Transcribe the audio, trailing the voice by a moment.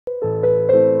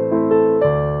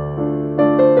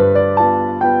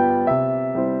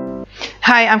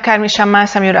Hi, I'm Carmen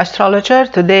Chammas. I'm your astrologer.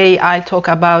 Today I'll talk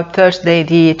about Thursday,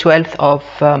 the 12th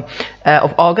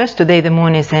of August. Today the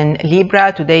moon is in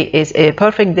Libra. Today is a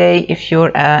perfect day if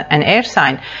you're an air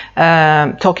sign.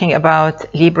 Talking about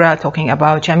Libra, talking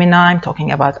about Gemini,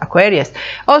 talking about Aquarius.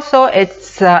 Also,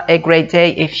 it's a great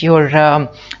day if you're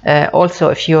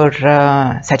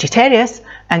Sagittarius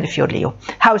and if you're Leo.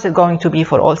 How is it going to be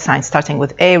for all signs? Starting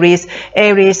with Aries.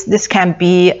 Aries, this can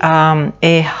be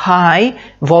a high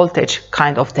voltage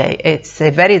kind of day. It's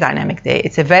a very dynamic day.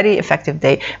 It's a very effective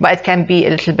day, but it can be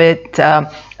a little bit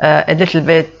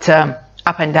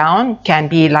up and down, can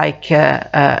be like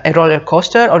a roller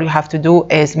coaster. All you have to do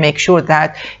is make sure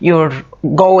that you're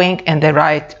going in the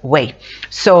right way.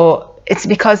 So it's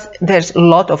because there's a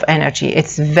lot of energy.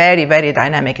 It's very, very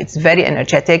dynamic. It's very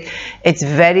energetic. It's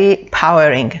very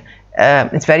powering.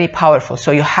 It's very powerful.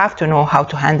 So you have to know how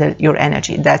to handle your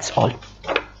energy. That's all.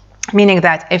 Meaning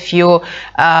that if you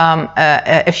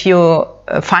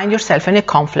find yourself in a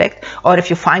conflict, or if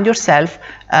you find yourself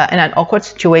in an awkward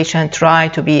situation, try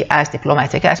to be as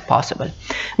diplomatic as possible.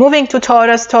 Moving to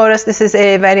Taurus. Taurus, this is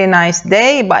a very nice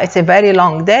day, but it's a very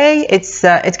long day.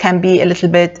 It can be a little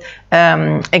bit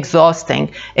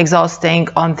exhausting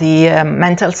on the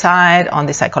mental side, on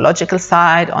the psychological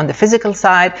side, on the physical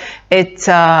side. It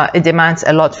demands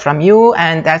a lot from you,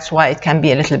 and that's why it can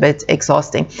be a little bit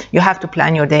exhausting. You have to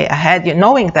plan your day ahead,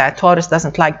 knowing that Taurus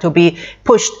doesn't like to be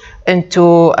pushed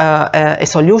into a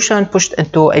solution, pushed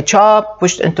into a job,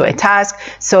 pushed into a task.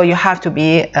 So you have to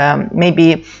be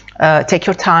maybe take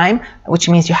your time, which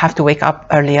means you have to wake up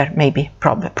earlier, maybe,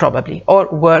 probably, or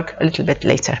work a little bit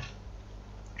later.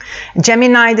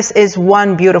 Gemini, this is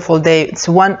one beautiful day. It's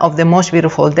one of the most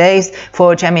beautiful days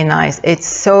for Geminis. It's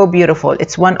so beautiful.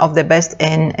 It's one of the best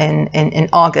in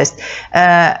August.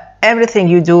 Everything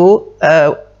you do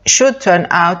should turn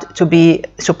out to be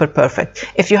super perfect.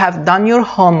 If you have done your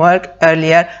homework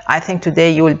earlier, I think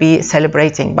today you will be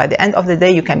celebrating. By the end of the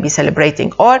day, you can be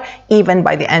celebrating, or even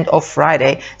by the end of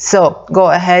Friday. So go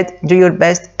ahead, do your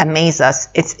best, amaze us.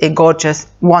 It's a gorgeous,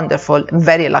 wonderful,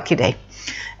 very lucky day.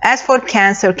 As for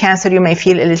Cancer, Cancer, you may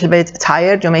feel a little bit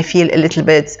tired. You may feel a little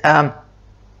bit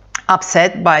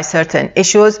upset by certain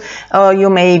issues, or you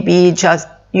may just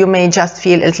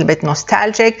feel a little bit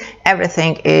nostalgic.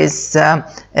 Everything is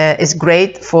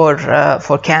great for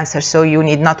Cancer, so you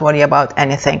need not worry about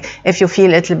anything. If you feel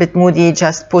a little bit moody,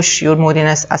 just push your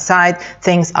moodiness aside.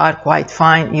 Things are quite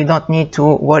fine. You don't need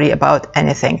to worry about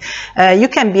anything. You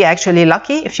can be actually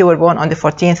lucky if you were born on the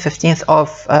 14th, 15th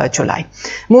of July.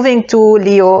 Moving to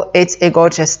Leo, it's a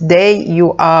gorgeous day.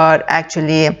 You are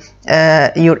actually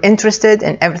you're interested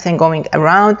in everything going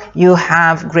around. You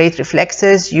have great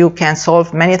reflexes. You can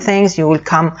solve many things. You will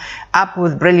come up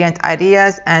with brilliant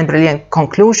ideas and brilliant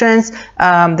conclusions.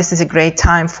 This is a great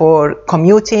time for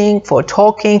commuting, for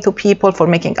talking to people, for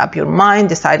making up your mind,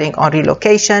 deciding on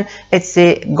relocation. It's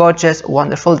a gorgeous,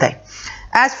 wonderful day.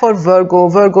 As for Virgo,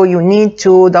 Virgo, you need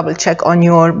to double check on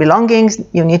your belongings.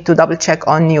 You need to double check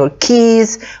on your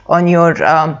keys, on your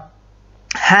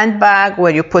handbag,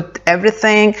 where you put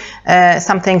everything.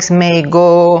 Some things may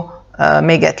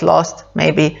get lost,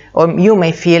 maybe, or you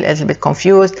may feel a little bit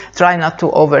confused. Try not to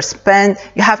overspend.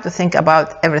 You have to think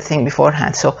about everything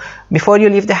beforehand. So before you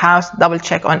leave the house, double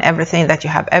check on everything, that you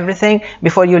have everything.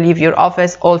 Before you leave your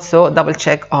office, also double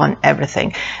check on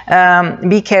everything.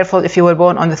 Be careful if you were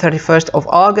born on the 31st of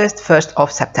August, 1st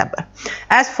of September.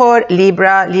 As for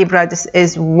Libra, Libra, this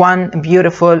is one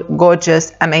beautiful,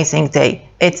 gorgeous, amazing day.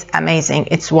 It's amazing.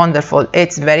 It's wonderful.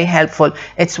 It's very helpful.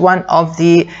 It's one of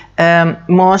the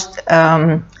most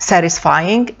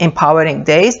satisfying, empowering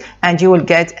days, and you will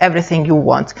get everything you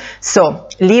want. So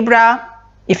Libra,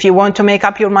 if you want to make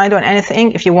up your mind on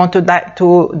anything, if you want to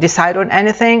decide on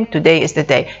anything, today is the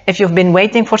day. If you've been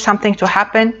waiting for something to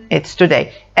happen, it's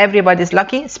today. Everybody's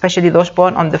lucky, especially those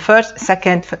born on the 1st,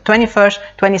 2nd, 21st,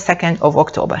 22nd of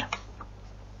October.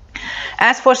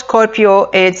 As for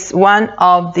Scorpio, it's one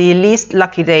of the least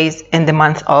lucky days in the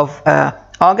month of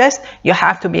August. You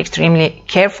have to be extremely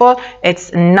careful.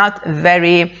 It's not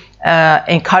very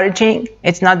encouraging.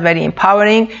 It's not very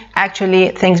empowering. Actually,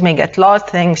 things may get lost.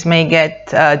 Things may get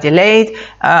delayed.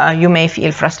 You may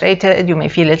feel frustrated. You may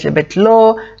feel a little bit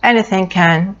low. Anything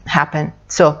can happen.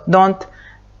 So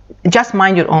just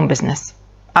mind your own business.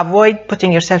 Avoid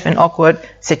putting yourself in awkward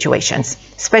situations,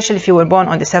 especially if you were born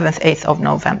on the 7th, 8th of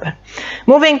November.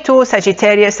 Moving to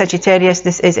Sagittarius. Sagittarius,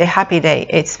 this is a happy day.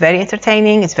 It's very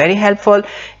entertaining. It's very helpful.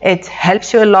 It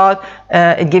helps you a lot.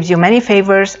 It gives you many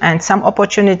favors and some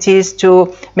opportunities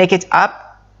to make it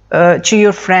up to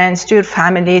your friends, to your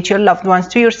family, to your loved ones,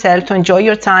 to yourself, to enjoy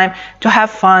your time, to have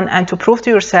fun, and to prove to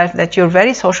yourself that you're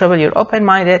very sociable, you're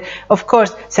open-minded. Of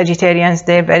course, Sagittarians,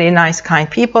 they're very nice, kind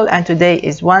people, and today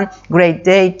is one great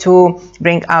day to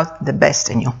bring out the best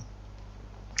in you.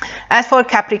 As for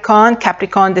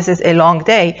Capricorn, this is a long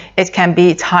day. It can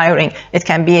be tiring. It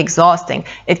can be exhausting.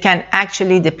 It can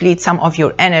actually deplete some of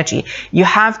your energy. You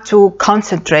have to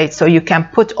concentrate so you can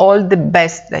put all the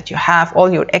best that you have,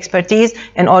 all your expertise,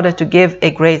 in order to give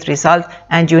a great result.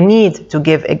 And you need to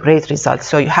give a great result.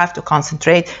 So you have to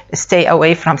concentrate, stay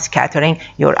away from scattering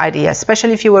your ideas,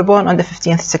 especially if you were born on the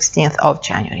 15th, 16th of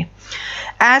January.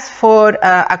 As for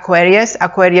Aquarius,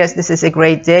 this is a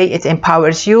great day. It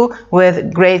empowers you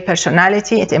with great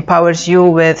personality. It empowers you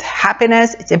with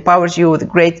happiness. It empowers you with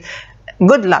great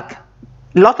good luck,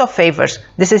 lot of favors.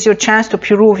 This is your chance to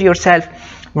prove yourself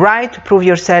right, to prove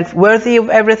yourself worthy of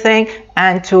everything,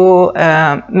 and to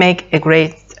make a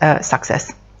great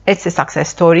success. It's a success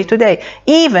story today.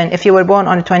 Even if you were born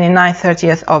on the 29th,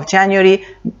 30th of January,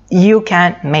 you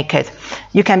can make it.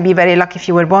 You can be very lucky if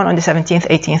you were born on the 17th,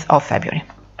 18th of February.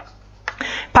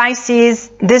 Pisces,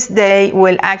 this day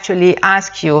will actually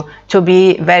ask you to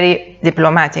be very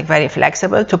diplomatic, very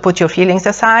flexible, to put your feelings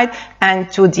aside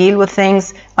and to deal with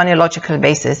things on a logical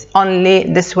basis. Only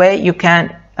this way you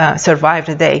can survive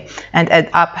the day and end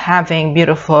up having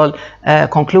beautiful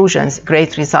conclusions,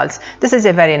 great results. This is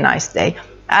a very nice day.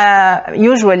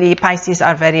 Usually Pisces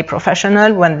are very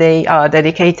professional. When they are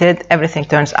dedicated, everything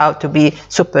turns out to be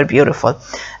super beautiful.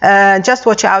 Just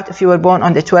watch out if you were born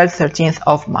on the 12th, 13th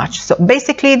of March. So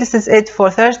basically this is it for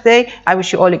Thursday. I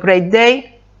wish you all a great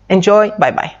day. Enjoy.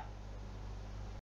 Bye bye.